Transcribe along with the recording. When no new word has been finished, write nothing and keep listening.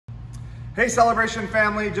Hey Celebration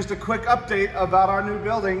family, just a quick update about our new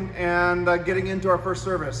building and getting into our first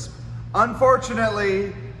service.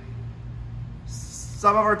 Unfortunately,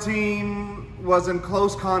 some of our team was in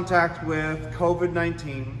close contact with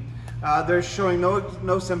COVID-19. They're showing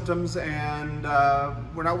no symptoms and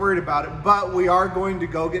we're not worried about it, but we are going to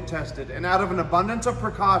go get tested. And out of an abundance of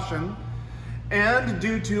precaution and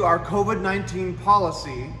due to our COVID-19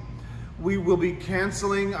 policy, we will be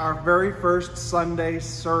canceling our very first Sunday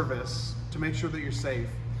service to make sure that you're safe.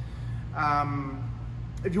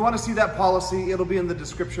 If you want to see that policy, it'll be in the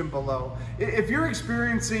description below. If you're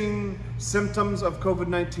experiencing symptoms of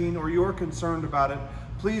COVID-19 or you're concerned about it,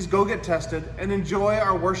 please go get tested and enjoy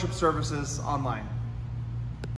our worship services online.